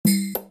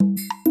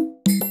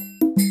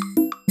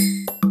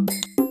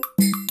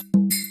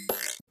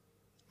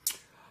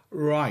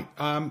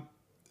Right.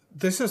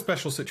 This is a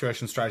special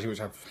situation strategy,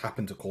 which I've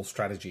happened to call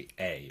strategy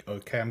A.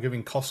 Okay, I'm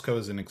giving Costco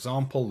as an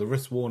example. The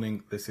risk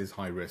warning, this is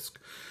high risk.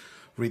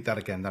 Read that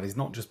again. That is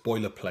not just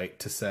boilerplate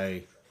to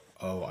say,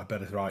 oh, I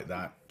better write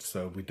that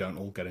so we don't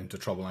all get into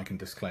trouble and I can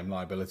disclaim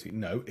liability.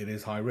 No, it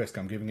is high risk.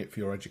 I'm giving it for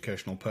your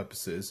educational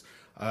purposes.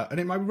 And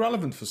it might be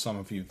relevant for some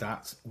of you.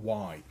 That's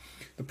why.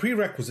 The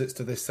prerequisites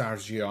to this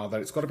strategy are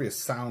that it's got to be a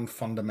sound,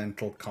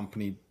 fundamental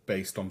company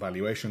based on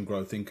valuation,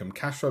 growth, income,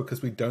 cash flow,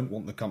 because we don't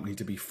want the company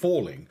to be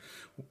falling.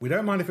 We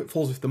don't mind if it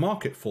falls if the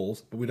market falls,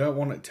 but we don't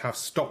want it to have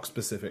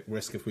stock-specific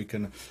risk if we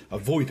can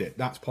avoid it.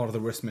 That's part of the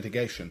risk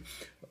mitigation.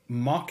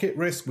 Market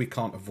risk, we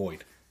can't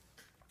avoid.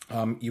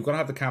 You've got to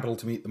have the capital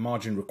to meet the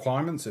margin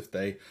requirements if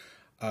they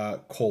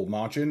call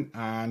margin,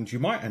 and you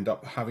might end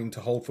up having to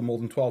hold for more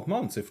than 12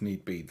 months if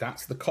need be.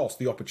 That's the cost,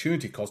 the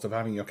opportunity cost of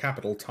having your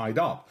capital tied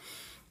up.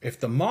 If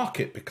the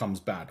market becomes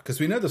bad,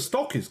 because we know the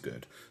stock is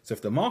good, so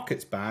if the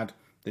market's bad,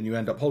 then you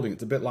end up holding.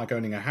 It's a bit like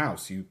owning a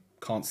house. You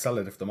can't sell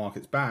it if the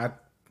market's bad,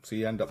 so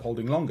you end up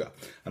holding longer,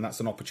 and that's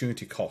an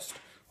opportunity cost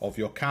of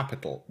your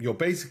capital. You're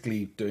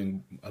basically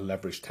doing a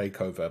leverage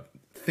takeover.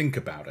 Think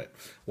about it,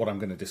 what I'm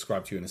going to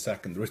describe to you in a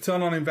second. The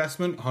return on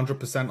investment,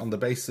 100% on the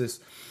basis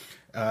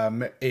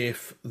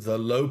if the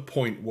low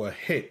point were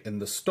hit in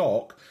the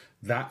stock,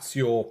 that's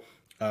your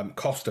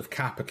cost of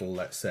capital,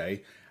 let's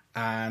say,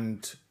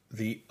 and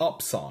the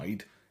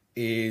upside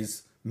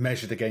is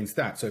measured against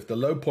that. So if the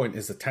low point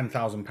is a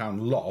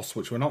 £10,000 loss,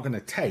 which we're not going to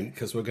take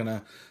because we're going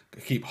to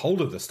keep hold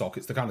of the stock,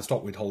 it's the kind of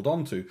stock we'd hold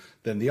on to,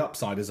 then the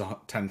upside is a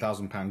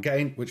 £10,000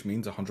 gain, which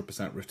means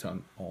 100%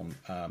 return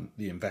on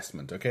the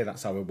investment. Okay,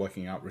 that's how we're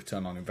working out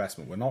return on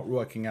investment. We're not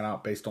working it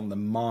out based on the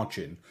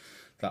margin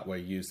that we're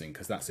using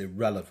because that's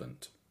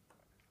irrelevant.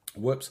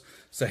 Whoops.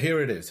 So here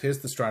it is. Here's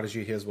the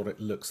strategy. Here's what it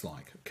looks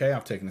like. Okay,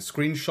 I've taken a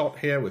screenshot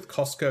here with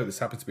Costco. This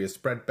happens to be a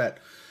spread bet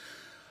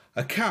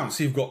account.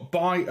 So you've got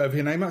buy over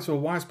here. Now you might say,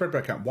 well, why a spread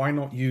bet account? Why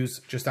not use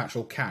just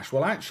actual cash?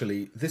 Well,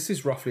 actually, this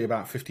is roughly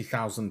about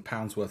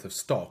 £50,000 worth of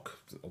stock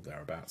or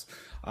thereabouts.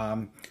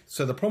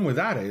 So the problem with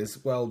that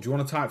is, well, do you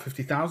want to tie up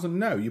 50,000?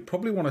 No, you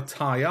probably want to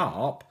tie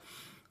up.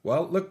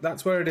 Well, look,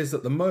 that's where it is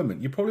at the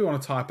moment. You probably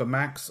want to tie up a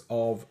max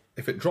of,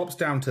 if it drops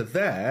down to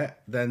there,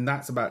 then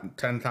that's about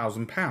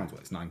 £10,000. Well,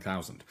 it's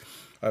 9,000.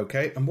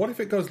 Okay, and what if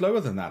it goes lower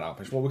than that,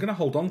 Alpesh? Well, we're going to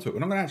hold on to it. We're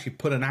not going to actually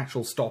put an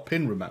actual stop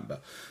in, remember.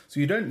 So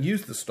you don't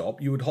use the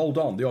stop, you would hold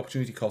on. The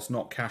opportunity cost,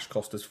 not cash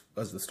cost,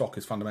 as the stock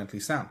is fundamentally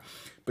sound.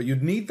 But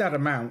you'd need that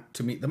amount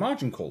to meet the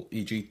margin call,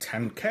 e.g.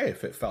 10K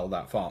if it fell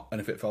that far.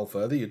 And if it fell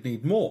further, you'd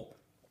need more.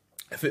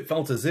 If it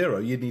fell to zero,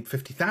 you'd need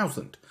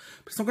 50,000.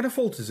 But it's not going to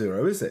fall to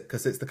zero, is it?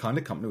 Because it's the kind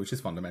of company which is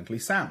fundamentally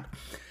sound.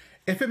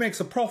 If it makes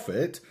a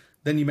profit,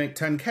 then you make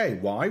 10K.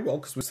 Why? Well,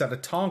 because we set a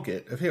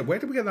target of here. Where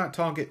did we get that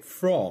target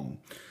from?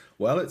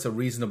 Well, it's a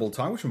reasonable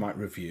time, which we might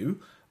review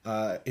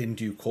in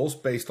due course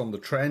based on the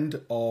trend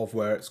of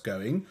where it's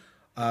going.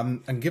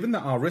 And given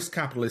that our risk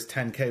capital is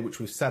 10K, which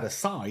we've set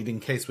aside in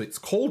case it's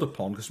called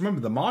upon, because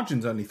remember, the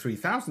margin's only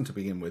 3,000 to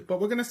begin with, but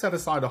we're going to set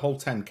aside a whole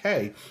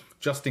 10K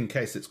just in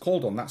case it's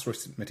called on. That's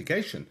risk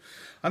mitigation.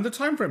 And the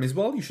time frame is,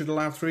 well, you should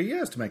allow 3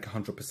 years to make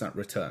 100%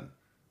 return.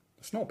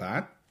 It's not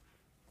bad,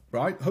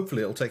 right?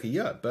 Hopefully it'll take a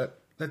year,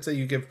 but let's say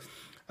you give,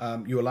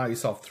 you allow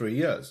yourself 3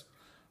 years.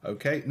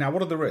 Okay, now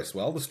what are the risks?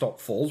 Well, the stock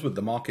falls with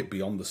the market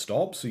beyond the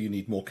stop, so you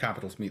need more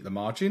capital to meet the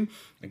margin.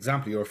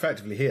 Example, you're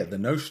effectively here, the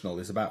notional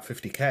is about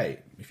 50K.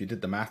 If you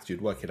did the math,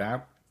 you'd work it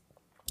out.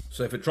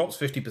 So if it drops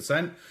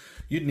 50%,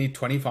 you'd need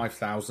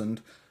 £25,000.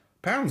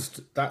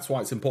 That's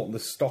why it's important the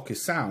stock is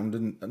sound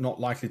and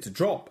not likely to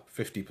drop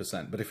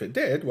 50%. But if it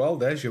did, well,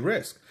 there's your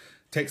risk.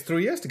 It takes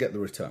 3 years to get the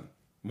return.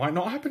 Might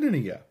not happen in a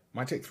year.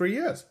 Might take 3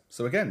 years.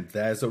 So again,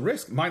 there's a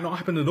risk. Might not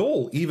happen at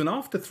all, even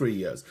after 3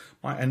 years.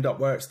 Might end up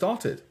where it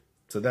started.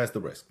 So there's the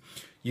risk.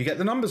 You get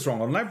the numbers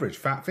wrong on leverage,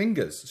 fat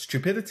fingers,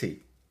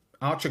 stupidity.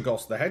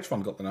 Archegos, the hedge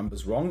fund, got the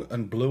numbers wrong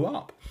and blew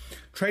up.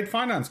 Trade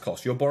finance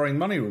costs. You're borrowing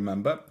money,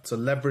 remember? It's a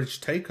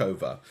leverage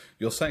takeover.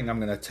 You're saying,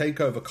 I'm going to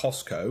take over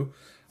Costco,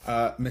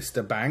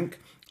 Mr. Bank.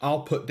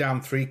 I'll put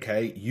down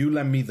 3K. You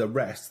lend me the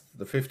rest,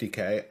 the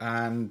 50K,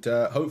 and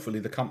hopefully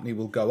the company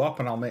will go up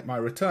and I'll make my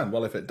return.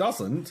 Well, if it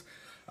doesn't,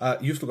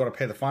 you've still got to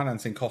pay the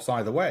financing costs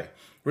either way.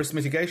 Risk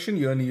mitigation,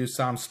 you only use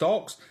sound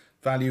stocks.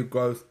 Value,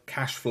 growth,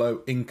 cash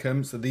flow,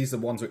 income. So these are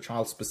the ones which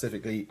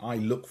I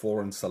look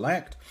for and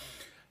select.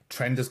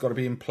 Trend has got to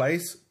be in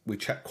place. We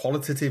check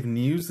qualitative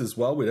news as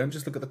well. We don't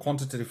just look at the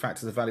quantitative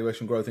factors of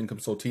valuation, growth, income,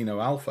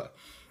 Sortino, alpha.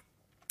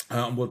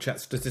 We'll check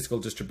statistical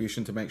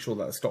distribution to make sure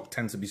that the stock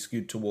tends to be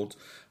skewed towards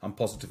and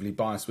positively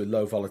biased with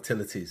low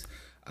volatilities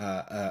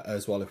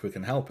as well if we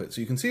can help it.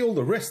 So you can see all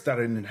the risks that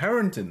are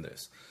inherent in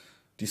this.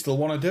 Do you still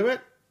want to do it?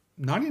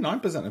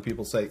 99% of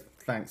people say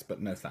thanks,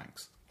 but no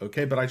thanks.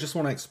 Okay, but I just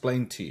want to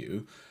explain to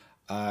you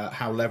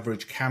how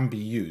leverage can be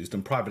used,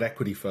 and private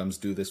equity firms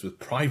do this with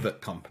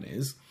private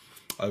companies,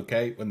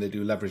 okay, when they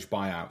do leverage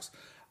buyouts.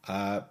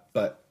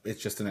 But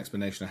it's just an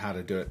explanation of how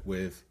to do it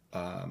with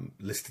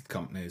listed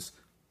companies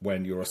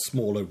when you're a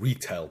smaller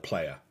retail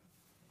player.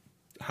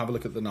 Have a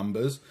look at the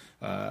numbers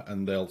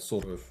and they'll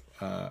sort of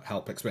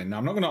help explain. Now,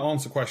 I'm not going to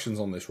answer questions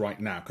on this right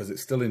now because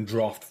it's still in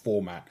draft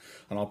format,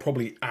 and I'll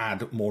probably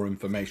add more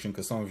information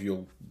because some of you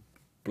will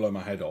blow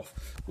my head off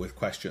with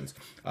questions.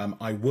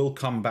 I will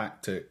come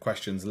back to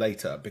questions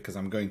later because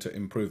I'm going to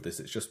improve this.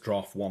 It's just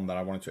draft one that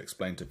I wanted to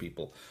explain to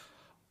people.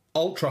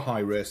 Ultra high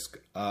risk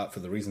for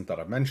the reasons that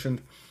I've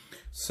mentioned.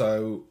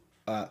 So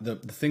the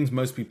things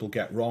most people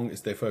get wrong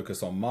is they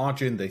focus on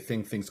margin. They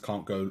think things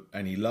can't go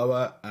any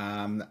lower,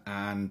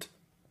 and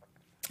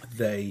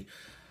they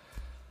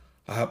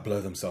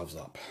blow themselves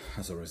up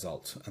as a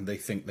result. And they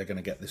think they're going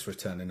to get this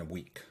return in a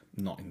week,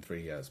 not in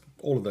 3 years.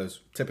 All of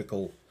those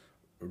typical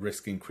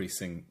risk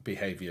increasing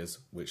behaviors,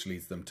 which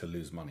leads them to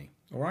lose money.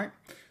 All right.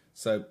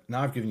 So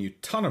now I've given you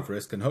a ton of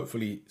risk and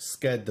hopefully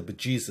scared the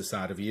bejesus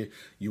out of you.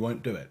 You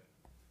won't do it.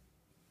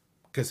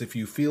 Because if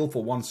you feel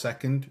for 1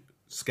 second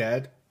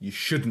scared, you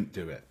shouldn't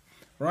do it.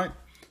 All right.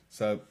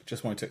 So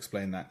just wanted to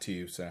explain that to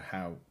you. So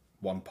how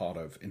one part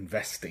of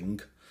investing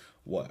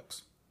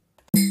works.